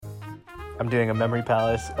I'm doing a memory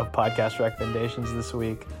palace of podcast recommendations this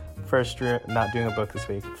week. First room, not doing a book this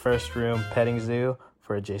week. First room, petting zoo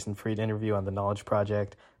for a Jason Fried interview on the Knowledge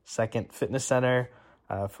Project. Second, fitness center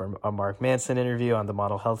for a Mark Manson interview on the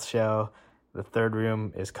Model Health Show. The third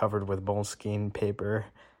room is covered with Moleskine paper.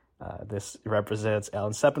 This represents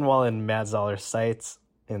Alan Sepinwall and Matt Zoller's sites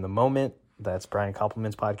in the moment. That's Brian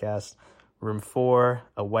Koppelman's podcast. Room 4,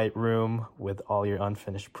 a white room with all your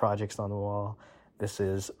unfinished projects on the wall. This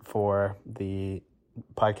is for the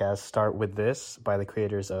podcast Start With This by the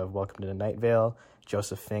creators of Welcome to the Night Vale,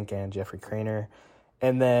 Joseph Fink and Jeffrey Craner.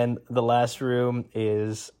 And then the last room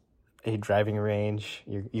is a driving range.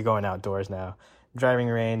 You're going outdoors now. Driving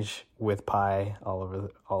range with pie all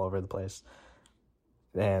over the place.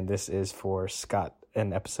 And this is for Scott,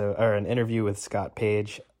 an interview with Scott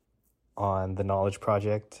Page on the Knowledge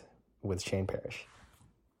Project with Shane Parrish.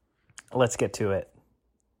 Let's get to it.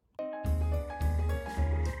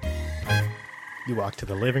 You walk to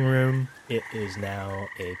the living room. It is now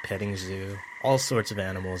a petting zoo. All sorts of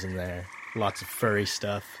animals in there. Lots of furry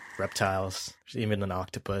stuff, reptiles, there's even an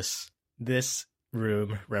octopus. This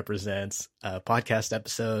room represents a podcast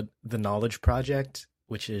episode, The Knowledge Project,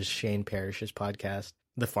 which is Shane Parrish's podcast,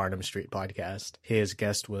 the Farnham Street podcast. His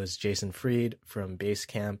guest was Jason Fried from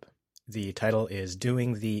Basecamp. The title is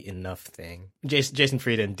Doing the Enough Thing. Jason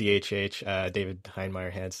Fried and DHH, David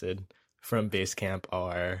Heinemeier Hansen from Basecamp,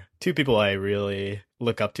 are two people I really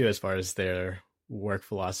look up to as far as their work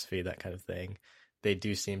philosophy, that kind of thing. They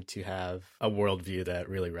do seem to have a worldview that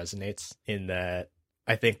really resonates, in that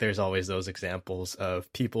I think there's always those examples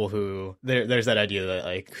of people who, there's that idea that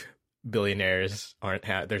like billionaires aren't,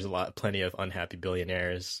 there's plenty of unhappy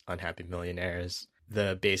billionaires, unhappy millionaires.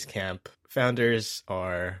 The Basecamp founders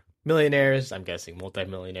are millionaires, I'm guessing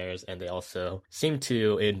multimillionaires, and they also seem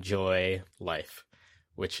to enjoy life,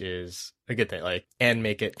 which is a good thing, and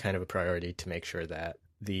make it kind of a priority to make sure that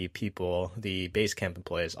the Basecamp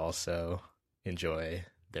employees also enjoy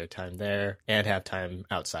their time there and have time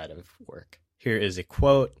outside of work. Here is a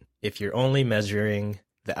quote: "If you're only measuring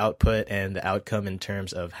the output and the outcome in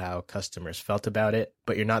terms of how customers felt about it,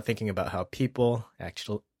 but you're not thinking about how people,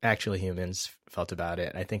 actually humans, felt about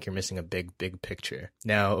it, I think you're missing a big picture."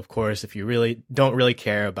 Now, of course, if you don't really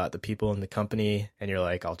care about the people in the company and you're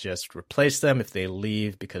like, I'll just replace them if they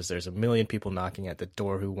leave because there's a million people knocking at the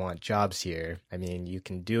door who want jobs here, I mean, you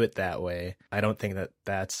can do it that way. I don't think that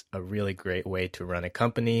that's a really great way to run a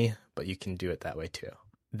company, but you can do it that way too.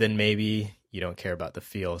 Then maybe you don't care about the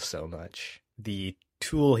feel so much. The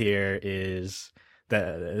tool here is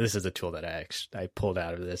this is a tool that I pulled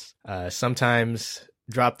out of this. Sometimes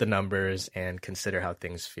drop the numbers and consider how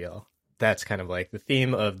things feel. That's kind of like the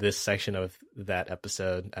theme of this section of that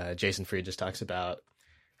episode. Jason Fried just talks about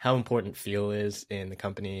how important feel is in the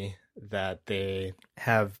company, that they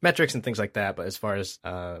have metrics and things like that. But as far as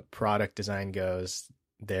product design goes,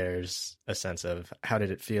 there's a sense of how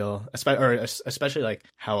did it feel, especially like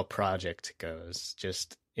how a project goes.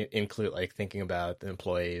 Just include like thinking about the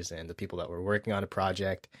employees and the people that were working on a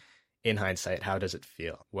project. In hindsight, how does it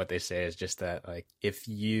feel? What they say is just that, like, if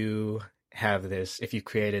you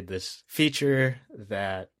created this feature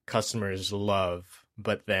that customers love,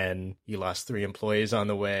 but then you lost 3 employees on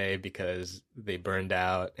the way because they burned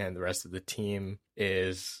out and the rest of the team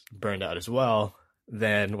is burned out as well,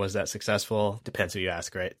 then was that successful? Depends who you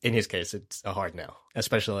ask, right? In his case, it's a hard no.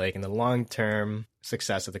 Especially like in the long-term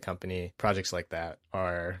success of the company, projects like that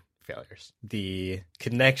are failures. The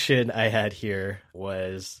connection I had here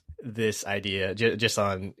was this idea, just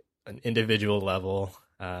on an individual level,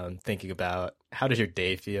 thinking about how does your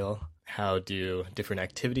day feel? How do different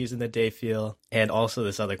activities in the day feel? And also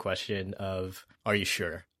this other question of, are you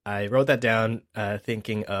sure? I wrote that down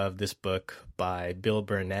thinking of this book by Bill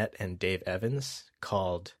Burnett and Dave Evans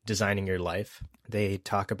called Designing Your Life. They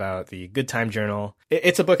talk about the Good Time Journal.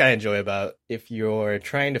 It's a book I enjoy about if you're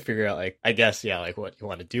trying to figure out, like, I guess, yeah, like what you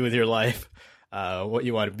want to do with your life, what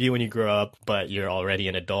you want to be when you grow up, but you're already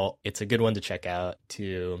an adult. It's a good one to check out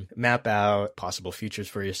to map out possible futures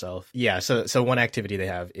for yourself. Yeah, so one activity they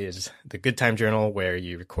have is the Good Time Journal, where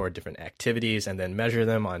you record different activities and then measure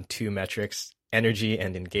them on 2 metrics: energy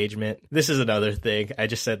and engagement. This is another thing. I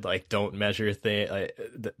just said, like, don't measure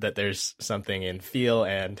that there's something in feel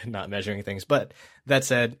and not measuring things. But that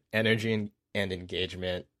said, energy and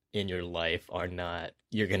engagement in your life are not,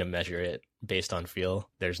 you're going to measure it based on feel.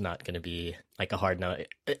 There's not going to be like a hard no.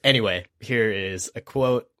 Anyway, here is a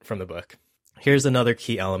quote from the book. Here's another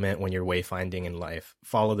key element when you're wayfinding in life.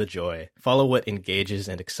 Follow the joy. Follow what engages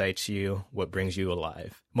and excites you, what brings you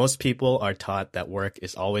alive. Most people are taught that work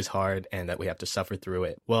is always hard and that we have to suffer through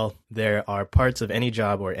it. Well, there are parts of any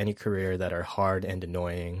job or any career that are hard and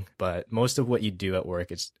annoying, but if most of what you do at work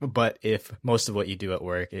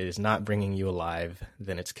is not bringing you alive,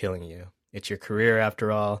 then it's killing you. It's your career after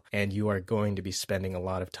all, and you are going to be spending a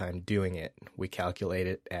lot of time doing it. We calculate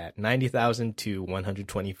it at 90,000 to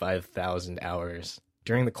 125,000 hours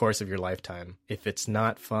during the course of your lifetime. If it's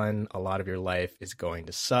not fun, a lot of your life is going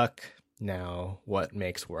to suck. Now, what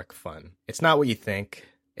makes work fun? It's not what you think.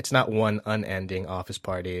 It's not one unending office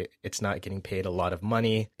party. It's not getting paid a lot of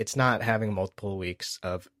money. It's not having multiple weeks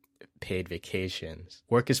of paid vacations.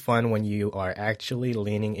 Work is fun when you are actually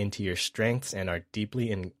leaning into your strengths and are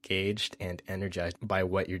deeply engaged and energized by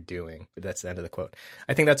what you're doing. That's the end of the quote.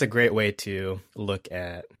 I think that's a great way to look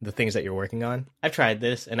at the things that you're working on. I've tried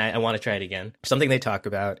this and I want to try it again. Something they talk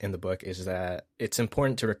about in the book is that it's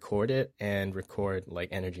important to record it and record like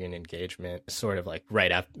energy and engagement sort of like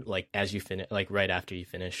right after, like as you finish, like right after you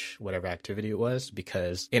finish whatever activity it was,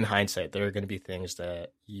 because in hindsight, there are going to be things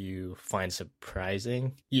that you find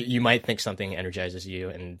surprising. You might think something energizes you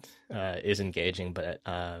and is engaging, but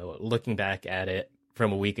looking back at it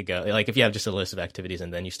from a week ago, like if you have just a list of activities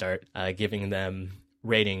and then you start giving them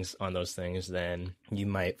ratings on those things, then you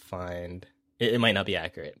might find it might not be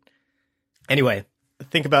accurate. Anyway,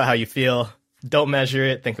 think about how you feel. Don't measure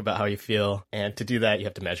it. Think about how you feel, and to do that, you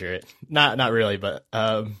have to measure it. Not really, but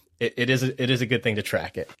it is a good thing to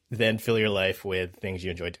track it. Then fill your life with things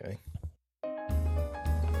you enjoy doing.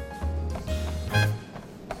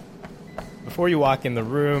 Before you walk in the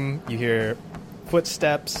room, you hear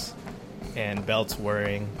footsteps and belts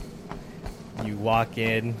whirring. You walk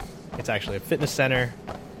in. It's actually a fitness center.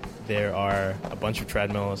 There are a bunch of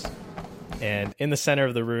treadmills. And in the center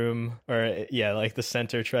of the room, like the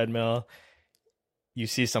center treadmill, you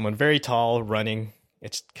see someone very tall running.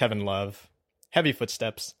 It's Kevin Love. Heavy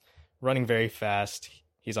footsteps, running very fast.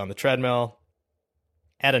 He's on the treadmill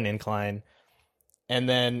at an incline. And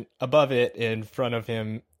then above it, in front of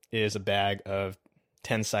him, is a bag of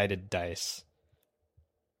 10-sided dice.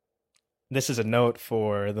 This is a note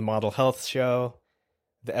for the Model Health Show.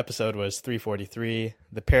 The episode was 343,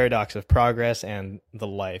 The Paradox of Progress and the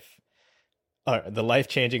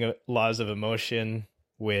Life-Changing Laws of Emotion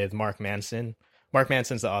with Mark Manson. Mark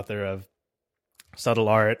Manson's the author of Subtle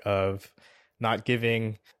Art of Not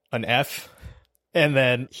Giving an F. And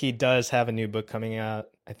then he does have a new book coming out.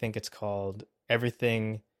 I think it's called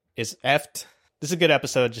Everything is Effed. This is a good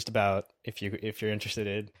episode just about if you're interested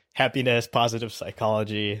in happiness, positive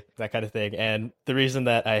psychology, that kind of thing. And the reason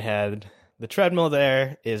that I had the treadmill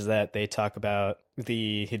there is that they talk about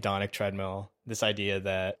the hedonic treadmill, this idea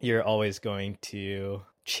that you're always going to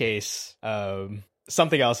chase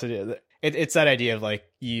something else. It's that idea of like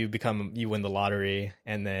you win the lottery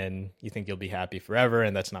and then you think you'll be happy forever,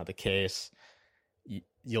 and that's not the case.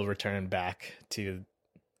 You'll return back to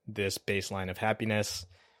this baseline of happiness.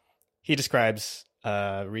 He describes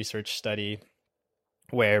a research study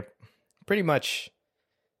where pretty much,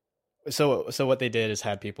 so what they did is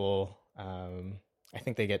had people, I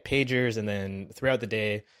think they get pagers, and then throughout the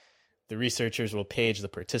day, the researchers will page the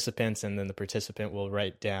participants, and then the participant will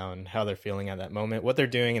write down how they're feeling at that moment, what they're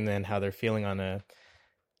doing, and then how they're feeling on a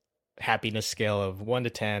happiness scale of 1 to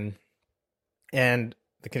 10. And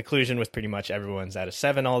the conclusion was pretty much everyone's at a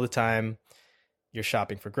 7 all the time. You're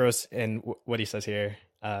shopping for and what he says here,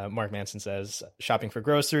 Mark Manson says, shopping for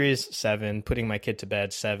groceries, 7, putting my kid to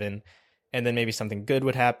bed, 7, and then maybe something good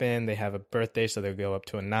would happen. They have a birthday, so they'll go up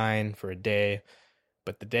to a 9 for a day.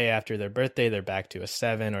 But the day after their birthday, they're back to a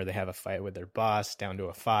 7, or they have a fight with their boss, down to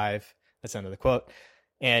a 5. That's the end of the quote.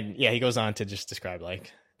 And yeah, he goes on to just describe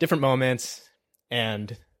like different moments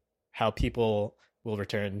and how people will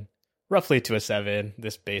return roughly to a 7,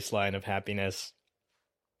 this baseline of happiness.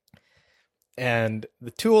 And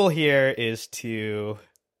the tool here is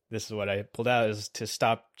this is what I pulled out, is to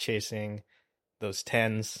stop chasing those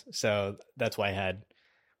 10s. So that's why I had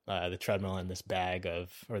the treadmill and this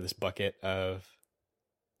this bucket of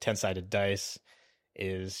 10-sided dice.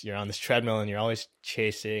 Is you're on this treadmill and you're always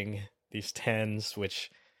chasing these 10s,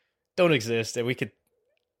 which don't exist. And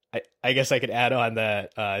I guess I could add on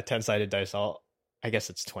that 10-sided dice. I guess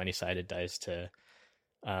it's 20-sided dice to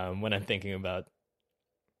when I'm thinking about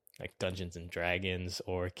like Dungeons and Dragons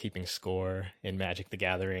or keeping score in Magic the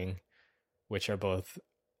Gathering, which are both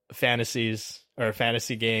fantasy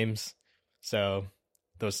games. So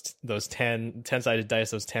those 10-sided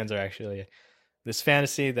dice, those 10s are actually this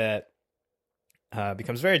fantasy that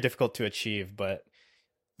becomes very difficult to achieve, but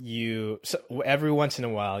so every once in a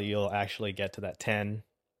while you'll actually get to that 10.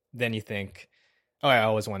 Then you think, oh, I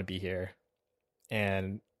always want to be here.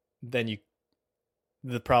 And then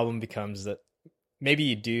the problem becomes that maybe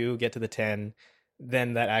you do get to the 10,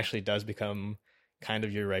 then that actually does become kind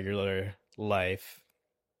of your regular life.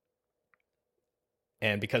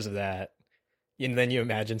 And because of that, and then you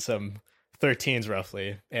imagine some 13s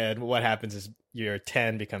roughly, and what happens is your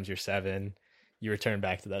 10 becomes your 7. You return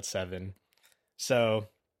back to that 7. So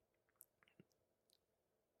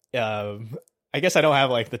I guess I don't have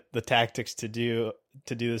like the tactics to do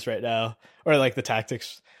this right now, or like the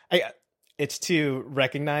tactics. It's to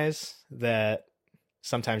recognize that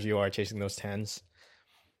sometimes you are chasing those 10s,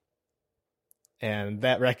 and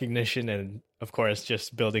that recognition, and of course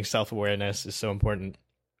just building self-awareness is so important.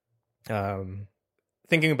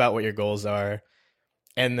 Thinking about what your goals are,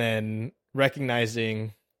 and then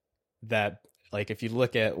recognizing that, like, if you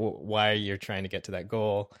look at why you're trying to get to that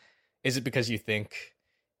goal, is it because you think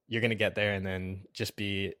you're going to get there and then just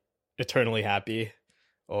be eternally happy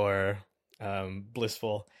or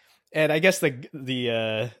blissful? And I guess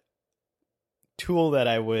the tool that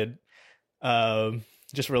I would,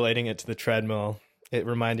 just relating it to the treadmill, it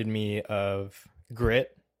reminded me of Grit,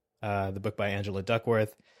 the book by Angela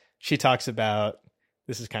Duckworth. She talks about,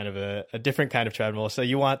 this is kind of a different kind of treadmill. So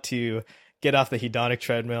you want to get off the hedonic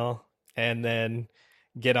treadmill and then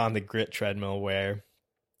get on the grit treadmill, where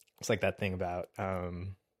it's like that thing about,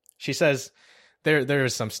 she says there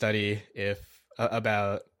is some study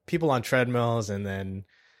about people on treadmills and then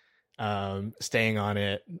staying on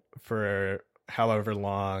it for however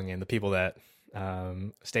long, and the people that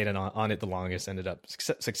stayed on it the longest ended up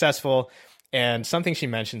successful. And something she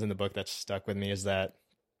mentions in the book that's stuck with me is that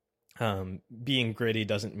being gritty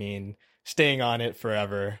doesn't mean staying on it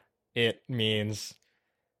forever. It means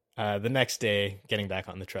the next day getting back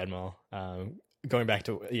on the treadmill, going back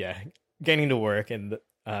to getting to work. And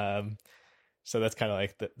so that's kind of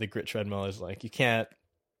like the grit treadmill is like, you can't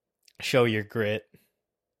show your grit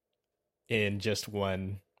in just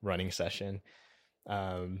one running session.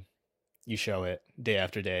 You show it day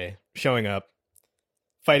after day, showing up,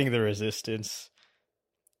 fighting the resistance.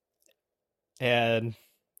 And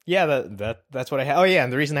yeah, that's what I had. Oh yeah,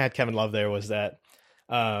 and the reason I had Kevin Love there was that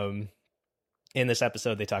in this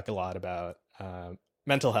episode they talk a lot about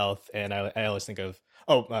mental health, and I always think of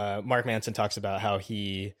Mark Manson talks about how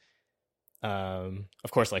he,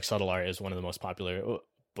 of course, like Subtle Art is one of the most popular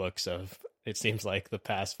books of, it seems like, the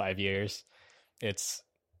past 5 years. It's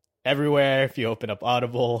everywhere. If you open up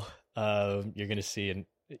Audible, you're gonna see it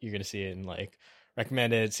in like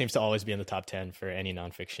recommended. It seems to always be in the top 10 for any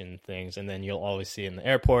nonfiction things, and then you'll always see it in the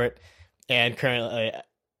airport. And currently,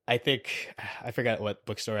 I think, I forgot what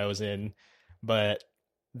bookstore I was in, but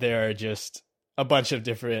there are just a bunch of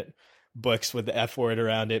different books with the F word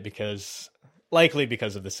around it, likely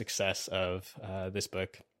because of the success of this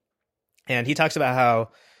book. And he talks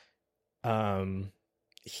about how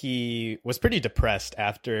he was pretty depressed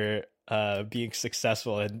after being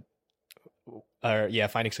successful and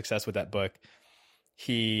finding success with that book.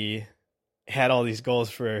 He had all these goals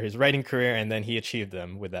for his writing career, and then he achieved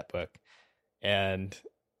them with that book. And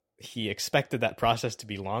he expected that process to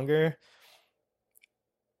be longer.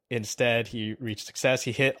 Instead, he reached success.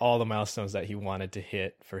 He hit all the milestones that he wanted to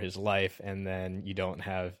hit for his life, and then you don't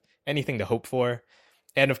have anything to hope for.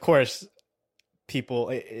 And of course,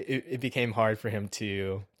 it became hard for him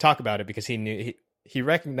to talk about it, because he knew, he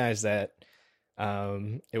recognized that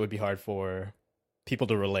it would be hard for people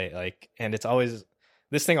to relate. Like, and it's always,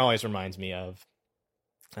 this thing always reminds me of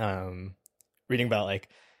reading about like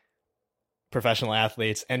professional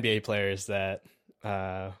athletes, NBA players, that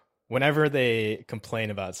whenever they complain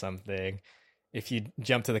about something, if you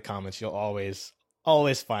jump to the comments, you'll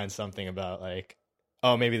always find something about like,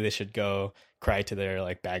 oh, maybe they should go cry to their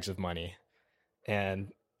like bags of money.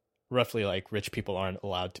 And roughly, like, rich people aren't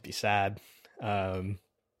allowed to be sad. And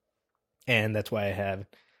that's why I have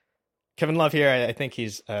Kevin Love here. I think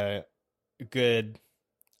he's good.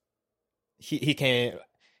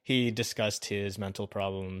 He discussed his mental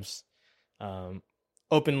problems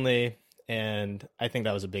openly, and I think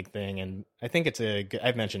that was a big thing. And I think it's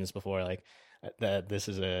I've mentioned this before, like, that this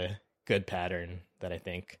is a good pattern that I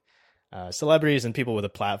think celebrities and people with a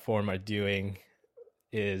platform are doing,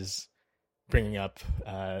 is bringing up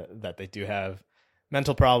that they do have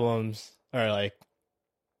mental problems, or like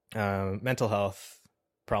mental health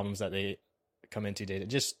problems that they come into data.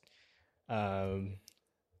 Just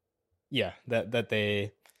that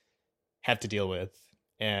they have to deal with.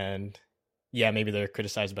 And yeah, maybe they're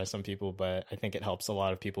criticized by some people, but I think it helps a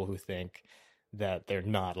lot of people who think that they're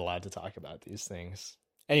not allowed to talk about these things.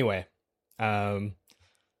 Anyway,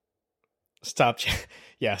 stop.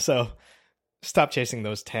 Yeah, so stop chasing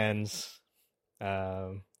those 10s.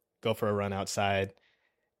 Go for a run outside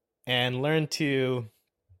and learn to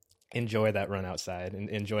enjoy that run outside and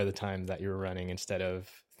enjoy the time that you're running instead of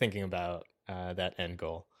thinking about that end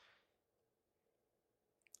goal.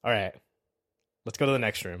 All right, let's go to the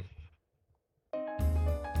next room.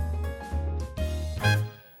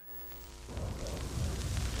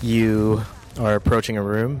 You are approaching a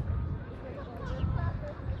room.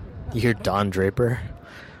 You hear Don Draper.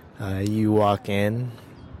 You walk in.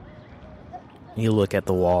 You look at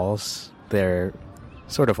the walls. They're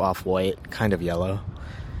sort of off-white, kind of yellow.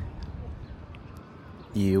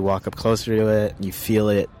 You walk up closer to it. You feel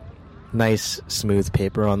it. Nice, smooth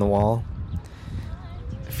paper on the wall.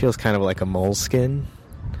 It feels kind of like a moleskin,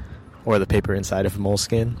 or the paper inside of a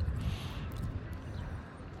moleskin.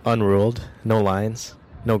 Unruled, no lines,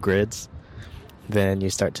 no grids. Then you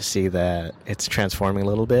start to see that it's transforming a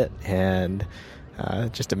little bit, and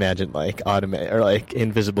just imagine like or like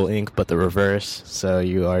invisible ink, but the reverse. So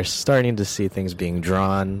you are starting to see things being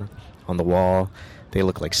drawn on the wall. They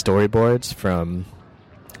look like storyboards from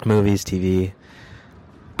movies, TV.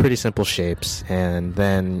 Pretty simple shapes. And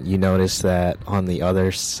then you notice that on the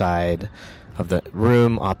other side of the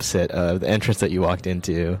room, opposite of the entrance that you walked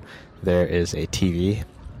into, there is a TV.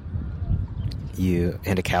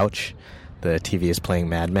 And a couch. The TV is playing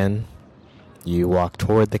Mad Men. You walk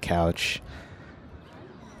toward the couch.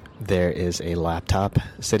 There is a laptop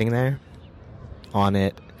sitting there. On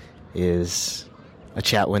it is a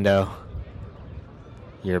chat window.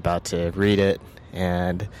 You're about to read it,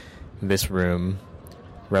 and this room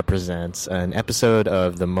represents an episode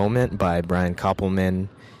of The Moment by Brian Koppelman.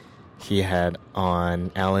 He had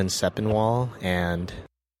on Alan Sepinwall and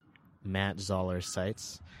Matt Zoller's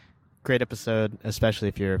sites. Great episode, especially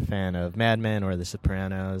if you're a fan of Mad Men or The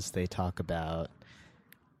Sopranos. They talk about,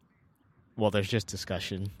 well, there's just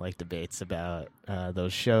discussion, like debates about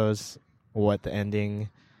those shows, what the ending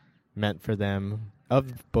meant for them,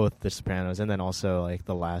 of both The Sopranos and then also like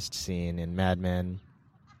the last scene in Mad Men.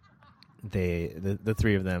 The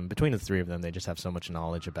three of them, between the three of them, they just have so much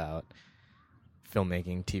knowledge about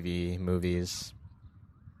filmmaking, TV, movies,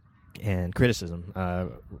 and criticism,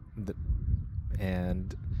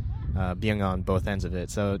 and being on both ends of it.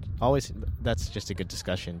 So always, that's just a good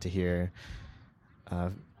discussion to hear.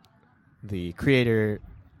 The creator,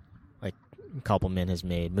 like Koppelman, has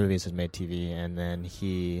made movies, has made TV, and then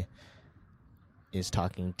he is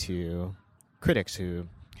talking to critics who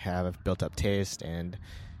have built up taste and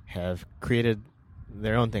have created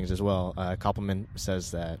their own things as well. Koppelman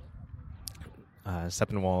says that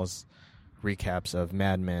Sepinwall's recaps of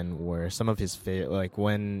Mad Men were some of his favorite, like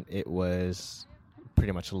when it was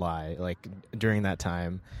pretty much live, like during that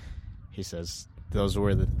time. He says those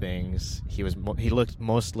were the things he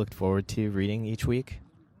looked forward to reading each week,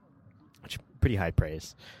 which is pretty high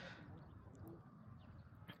praise.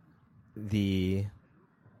 The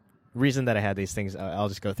reason that I had these things, I'll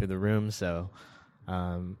just go through the room. So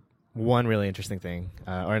one really interesting thing,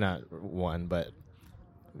 or not one, but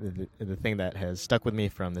the thing that has stuck with me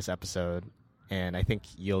from this episode, and I think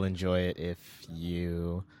you'll enjoy it if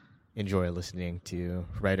you enjoy listening to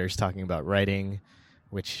writers talking about writing,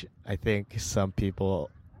 which I think some people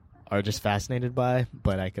are just fascinated by,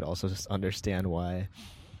 but I could also just understand why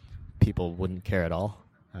people wouldn't care at all.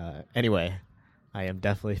 Anyway, I am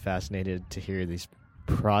definitely fascinated to hear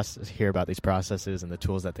about these processes and the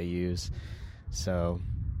tools that they use. So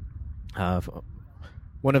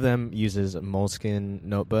one of them uses a moleskin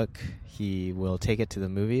notebook. He will take it to the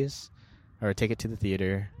movies, or take it to the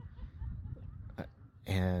theater,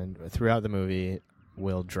 and throughout the movie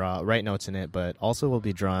will write notes in it, but also will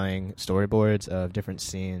be drawing storyboards of different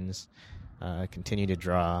scenes, continue to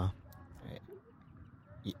draw.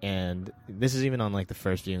 And this is even on like the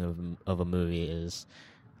first viewing of a movie, is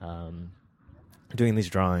doing these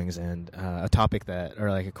drawings. And a topic that, or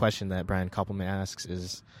like a question that Brian Koppelman asks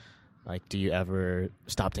is like, do you ever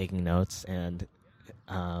stop taking notes? And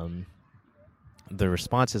the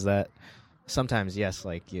response is that sometimes yes,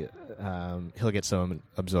 like he'll get so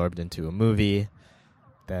absorbed into a movie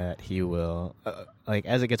that he will, like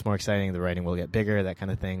as it gets more exciting, the writing will get bigger, that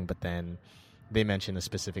kind of thing. But then they mention a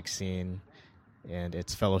specific scene, and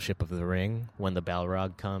it's Fellowship of the Ring, when the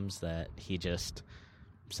Balrog comes, that he just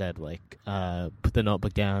said like, put the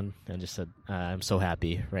notebook down and just said, I'm so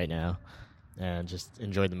happy right now, and just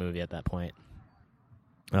enjoyed the movie at that point.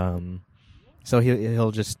 So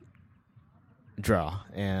he'll just draw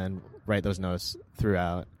and write those notes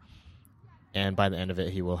throughout, and by the end of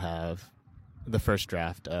it he will have the first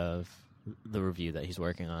draft of the review that he's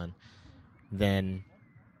working on. Then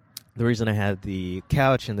the reason I had the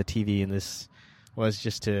couch and the TV in this was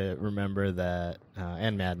just to remember that,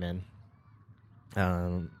 and Mad Men,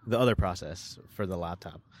 the other process for the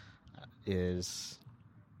laptop is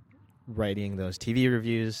writing those TV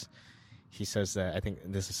reviews. He says that, I think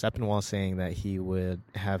this is Sepinwall saying that he would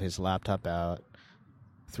have his laptop out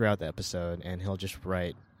throughout the episode, and he'll just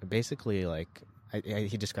write basically like,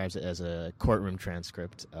 he describes it as a courtroom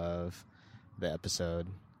transcript of the episode,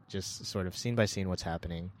 just sort of scene by scene what's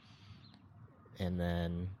happening, and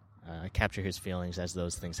then capture his feelings as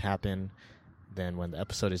those things happen. Then when the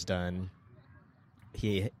episode is done,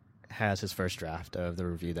 he has his first draft of the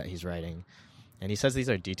review that he's writing. And he says these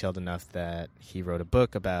are detailed enough that he wrote a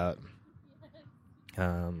book about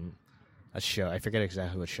a show. I forget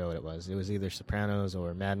exactly what show it was. It was either Sopranos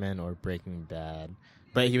or Mad Men or Breaking Bad.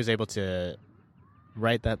 But he was able to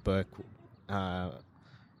write that book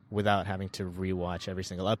without having to rewatch every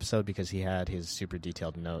single episode because he had his super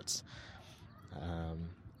detailed notes.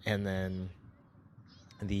 And then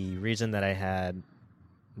the reason that I had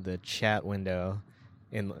the chat window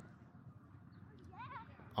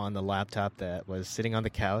on the laptop that was sitting on the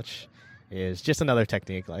couch is just another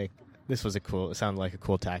technique. Like, this was it sounded like a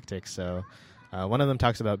cool tactic. So one of them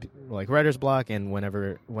talks about like writer's block, and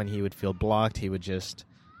when he would feel blocked, he would just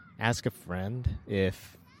ask a friend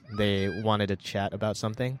if they wanted to chat about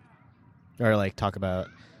something or like talk about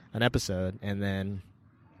an episode, and then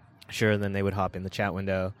then they would hop in the chat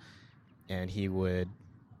window and he would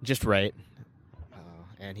just write,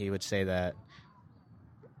 and he would say that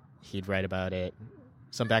he'd write about it,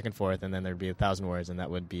 some back and forth, and then there'd be 1,000 words, and that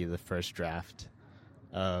would be the first draft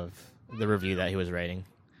of the review that he was writing.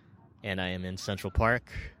 And I am in Central Park.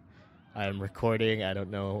 I'm recording. I don't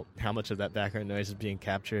know how much of that background noise is being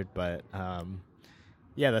captured, but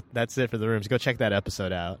that's it for the rooms. Go check that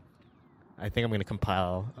episode out. I think I'm going to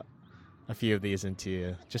compile a few of these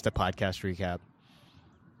into just a podcast recap.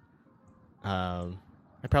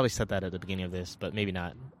 I probably said that at the beginning of this, but maybe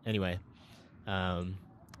not. Anyway,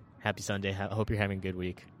 happy Sunday. I hope you're having a good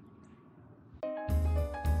week.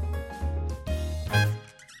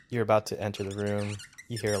 You're about to enter the room.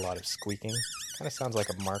 You hear a lot of squeaking. Kind of sounds like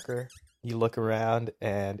a marker. You look around,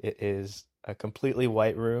 and it is a completely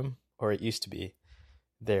white room, or it used to be.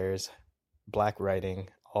 There's black writing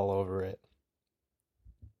all over it.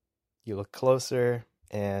 You look closer,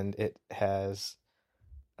 and it has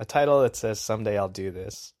a title that says, "Someday I'll Do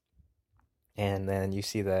This." And then you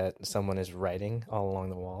see that someone is writing all along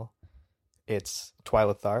the wall. It's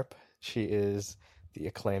Twyla Tharp. She is the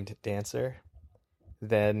acclaimed dancer.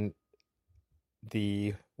 Then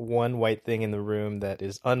the one white thing in the room that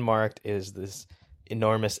is unmarked is this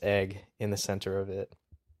enormous egg in the center of it.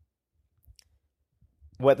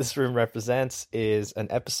 What this room represents is an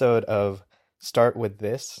episode of Start With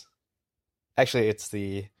This. Actually, it's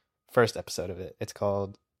the first episode of it. It's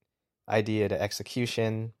called Idea to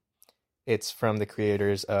Execution. It's from the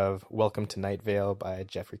creators of Welcome to Night Vale by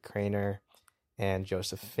Jeffrey Craner and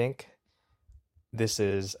Joseph Fink. This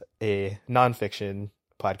is a nonfiction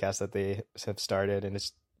podcast that they have started, and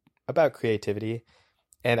it's about creativity.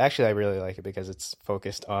 And actually, I really like it because it's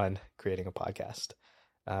focused on creating a podcast.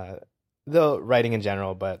 Though writing in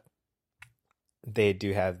general, but they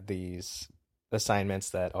do have these assignments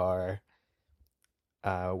that are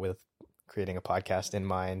with creating a podcast in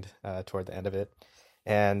mind toward the end of it.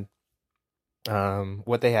 And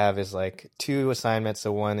what they have is like 2 assignments.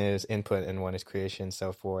 So one is input and one is creation.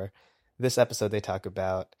 So for this episode, they talk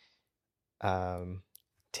about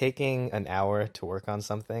taking an hour to work on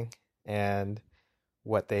something. And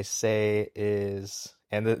what they say is,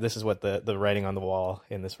 and this is what the writing on the wall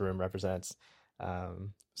in this room represents.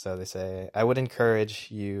 So they say, I would encourage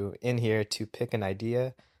you in here to pick an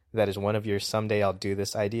idea that is one of your someday I'll do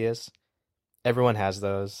this ideas. Everyone has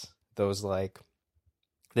those like,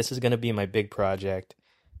 this is going to be my big project.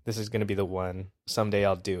 This is going to be the one. Someday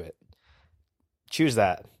I'll do it. Choose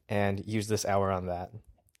that and use this hour on that.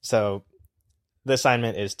 So the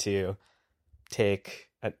assignment is to take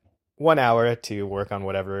 1 hour to work on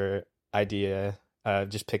whatever idea,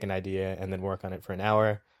 just pick an idea and then work on it for an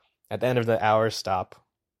hour. At the end of the hour, stop.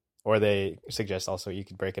 Or they suggest also you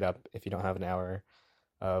could break it up if you don't have an hour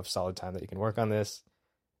of solid time that you can work on this.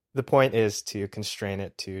 The point is to constrain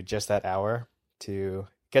it to just that hour, to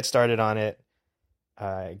get started on it,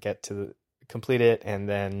 complete it, and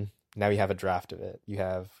then now you have a draft of it. You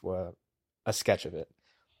have a sketch of it.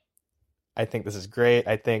 I think this is great.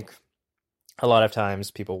 I think a lot of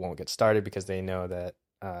times people won't get started because they know that,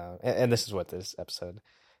 and this is what this episode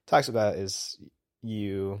talks about, is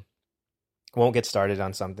you won't get started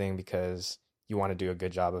on something because you want to do a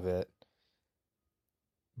good job of it.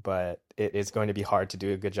 but it is going to be hard to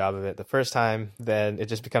do a good job of it the first time. Then it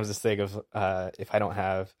just becomes this thing of if I don't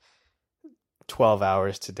have 12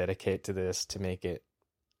 hours to dedicate to this to make it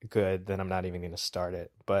good, then I'm not even going to start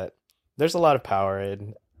it. But there's a lot of power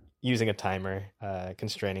in using a timer,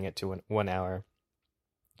 constraining it to 1 hour,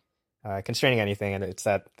 constraining anything. And it's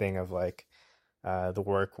that thing of like, the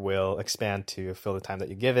work will expand to fill the time that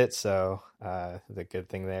you give it. So the good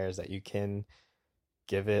thing there is that you can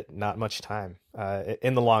give it not much time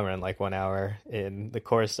in the long run, like 1 hour in the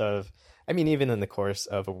course of, I mean, even in the course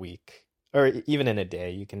of a week or even in a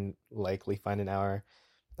day, you can likely find an hour,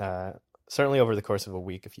 certainly over the course of a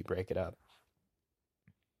week if you break it up.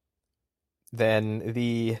 Then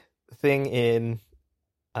the thing in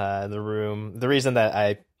the room, the reason that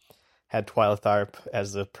I had Twyla Tharp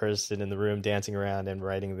as the person in the room dancing around and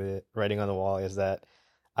writing on the wall is that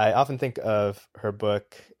I often think of her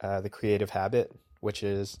book, The Creative Habit, which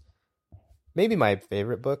is maybe my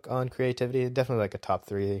favorite book on creativity. Definitely like a top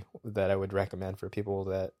 3 that I would recommend for people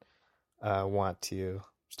that want to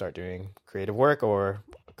start doing creative work or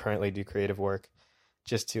currently do creative work,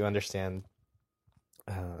 just to understand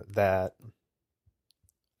that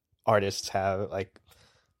artists have, like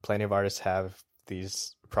plenty of artists have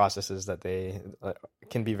these processes that they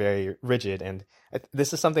can be very rigid. And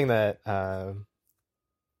this is something that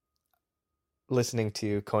listening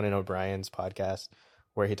to Conan O'Brien's podcast,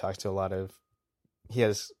 where he talks to a lot of,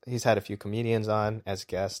 he's had a few comedians on as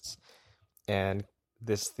guests, and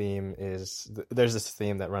this theme is, there's this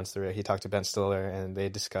theme that runs through it. He talked to Ben Stiller and they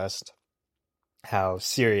discussed how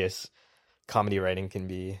serious comedy writing can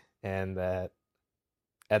be, and that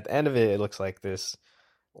at the end of it, it looks like this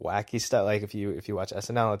wacky stuff. Like if you watch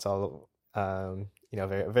SNL, it's all very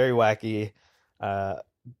very wacky,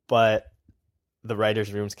 but the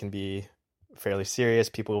writers' rooms can be fairly serious.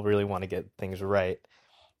 People really want to get things right,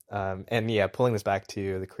 and yeah, pulling this back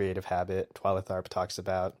to The Creative Habit, Twyla Tharp talks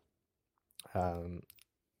about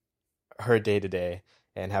her day to day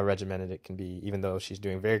and how regimented it can be, even though she's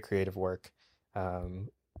doing very creative work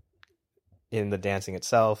in the dancing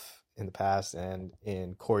itself in the past and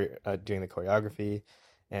in doing the choreography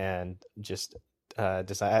and just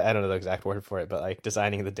design. I don't know the exact word for it, but like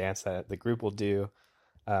designing the dance that the group will do,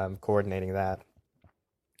 coordinating that.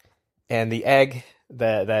 And the egg,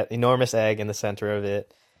 that enormous egg in the center of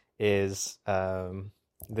it is,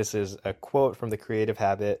 this is a quote from The Creative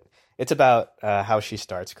Habit. It's about how she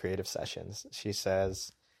starts creative sessions. She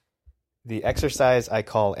says, "The exercise I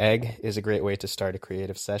call egg is a great way to start a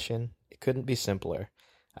creative session. It couldn't be simpler.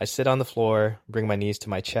 I sit on the floor, bring my knees to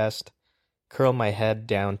my chest, curl my head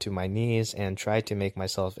down to my knees, and try to make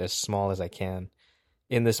myself as small as I can.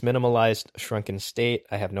 In this minimalized, shrunken state,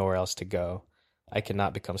 I have nowhere else to go. I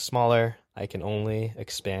cannot become smaller. I can only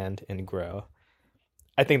expand and grow."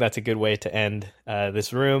 I think that's a good way to end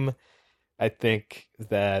this room. I think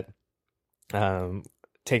that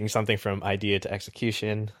taking something from idea to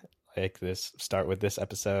execution, like this, start with this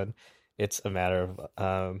episode, it's a matter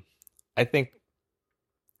of, I think,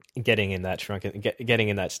 getting in that getting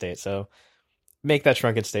in that state. So make that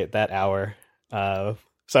shrunken state that hour. So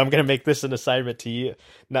I'm going to make this an assignment to you.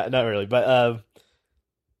 Not really, but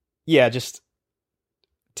yeah, just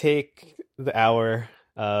take the hour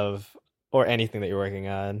of, or anything that you're working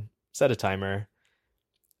on, set a timer,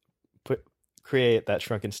 create that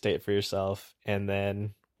shrunken state for yourself, and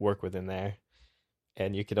then work within there.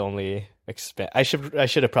 And you could only expand. I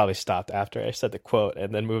should have probably stopped after I said the quote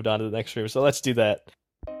and then moved on to the next room. So let's do that.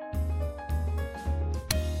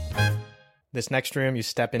 This next room, you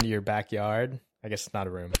step into your backyard. I guess it's not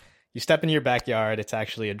a room. You step into your backyard. It's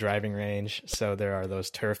actually a driving range. So there are those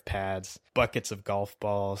turf pads, buckets of golf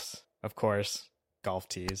balls, of course, golf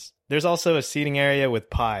tees. There's also a seating area with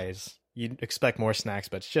pies. You'd expect more snacks,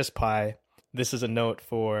 but it's just pie. This is a note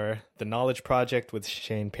for The Knowledge Project with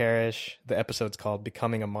Shane Parrish. The episode's called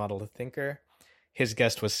Becoming a Model Thinker. His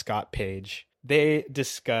guest was Scott Page. They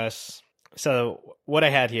discuss... So what I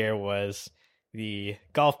had here was the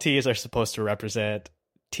golf tees are supposed to represent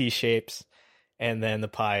T shapes, and then the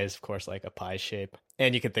pie is, of course, like a pie shape.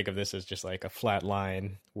 And you can think of this as just like a flat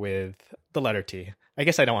line with the letter T. I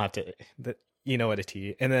guess I don't have to... You know what a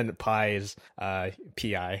T... And then pi is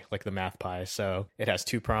PI, like the math pi. So it has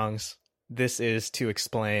 2 prongs. This is to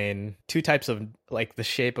explain 2 types of, like, the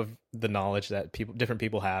shape of the knowledge that different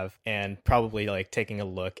people have, and probably like taking a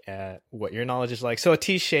look at what your knowledge is like. So a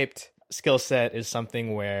T-shaped skill set is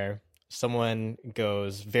something where someone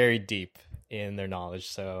goes very deep in their knowledge.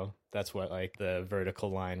 So that's what like the vertical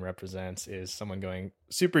line represents, is someone going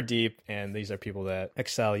super deep. And these are people that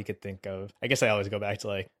excel. You could think of, I guess I always go back to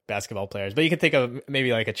like basketball players, but you could think of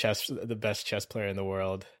maybe like the best chess player in the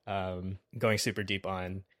world, going super deep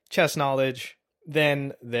on chess knowledge.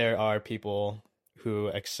 Then there are people who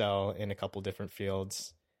excel in a couple different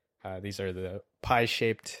fields. These are the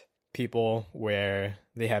pie-shaped people where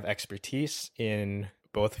they have expertise in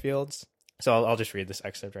both fields. So I'll just read this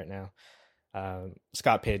excerpt right now.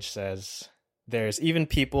 Scott Page says, "There's even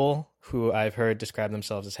people who I've heard describe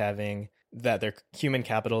themselves as having that their human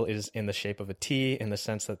capital is in the shape of a T, in the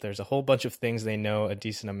sense that there's a whole bunch of things they know a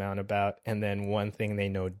decent amount about, and then one thing they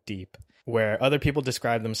know deep. Where other people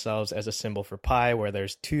describe themselves as a symbol for pi, where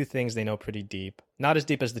there's two things they know pretty deep, not as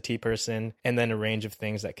deep as the T person, and then a range of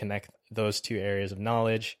things that connect those two areas of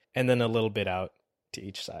knowledge, and then a little bit out to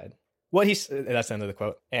each side." That's the end of the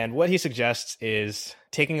quote. And what he suggests is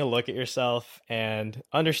taking a look at yourself and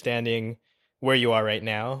understanding where you are right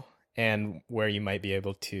now and where you might be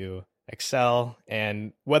able to excel,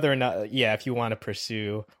 and whether or not, if you want to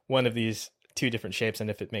pursue one of these two different shapes, and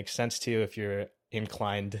if it makes sense to you, if you're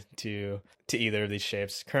inclined to either of these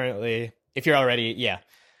shapes currently, if you're already,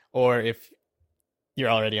 or if you're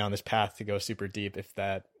already on this path to go super deep, if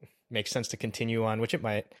that makes sense to continue on, which it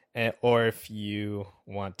might, or if you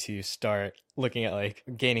want to start looking at like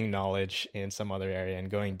gaining knowledge in some other area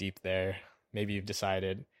and going deep there. Maybe you've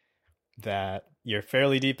decided that you're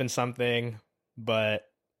fairly deep in something, but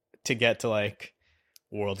to get to like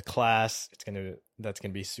world class, that's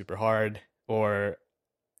gonna be super hard, or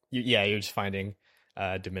you're just finding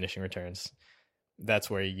diminishing returns. That's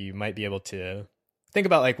where you might be able to think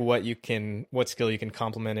about like what skill you can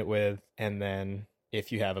complement it with, and then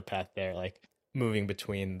if you have a path there, like moving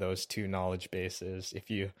between those two knowledge bases, if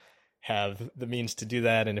you have the means to do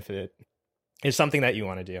that, and if it is something that you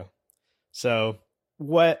want to do. So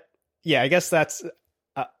I guess that's,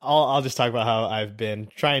 I'll just talk about how I've been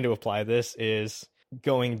trying to apply this, is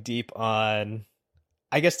going deep on,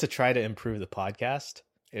 I guess, to try to improve the podcast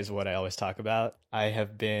is what I always talk about. I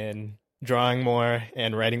have been drawing more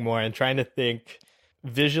and writing more and trying to think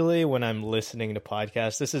visually when I'm listening to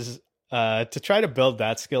podcasts. This is to try to build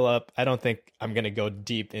that skill up. I don't think I'm going to go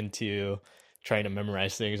deep into trying to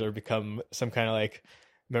memorize things or become some kind of like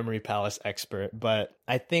memory palace expert, but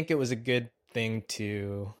I think it was a good thing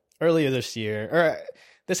to, earlier this year, or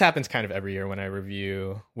this happens kind of every year when I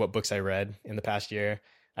review what books I read in the past year,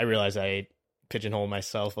 I realize I pigeonhole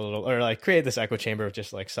myself a little, or like create this echo chamber of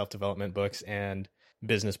just like self-development books and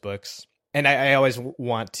business books. And I always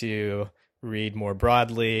want to read more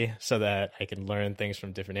broadly so that I can learn things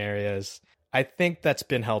from different areas. I think that's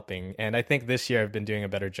been helping. And I think this year I've been doing a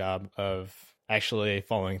better job of actually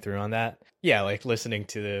following through on that. Yeah, like listening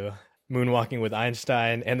to the Moonwalking with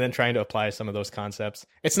Einstein and then trying to apply some of those concepts.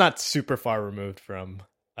 It's not super far removed from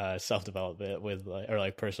self-development with or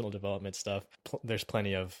like personal development stuff. There's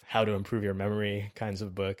plenty of how to improve your memory kinds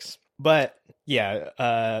of books. But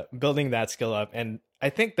yeah, building that skill up. And I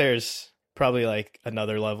think there's probably like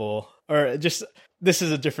another level, or just this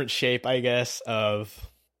is a different shape, I guess, of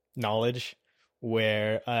knowledge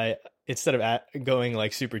where instead of going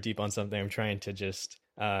like super deep on something, I'm trying to just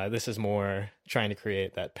this is more trying to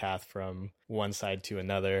create that path from one side to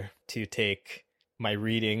another to take my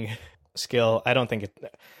reading skill. I don't think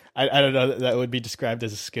I don't know that would be described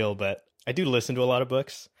as a skill, but I do listen to a lot of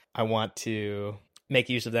books. I want to make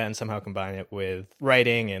use of that and somehow combine it with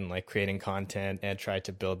writing and like creating content and try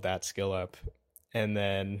to build that skill up. And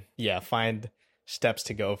then, find steps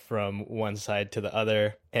to go from one side to the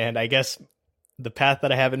other. And I guess the path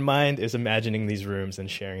that I have in mind is imagining these rooms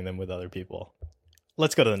and sharing them with other people.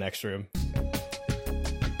 Let's go to the next room.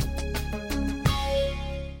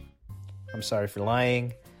 I'm sorry for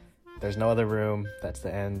lying. There's no other room. That's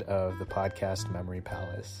the end of the podcast Memory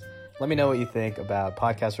Palace. Let me know what you think about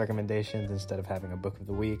podcast recommendations instead of having a book of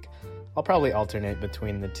the week. I'll probably alternate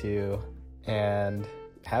between the two. And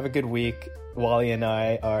have a good week. Wally and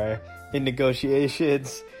I are in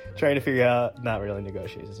negotiations, trying to figure out, not really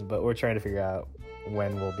negotiations, but we're trying to figure out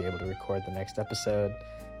when we'll be able to record the next episode.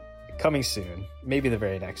 Coming soon. Maybe the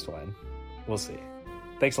very next one. We'll see.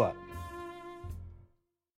 Thanks a lot.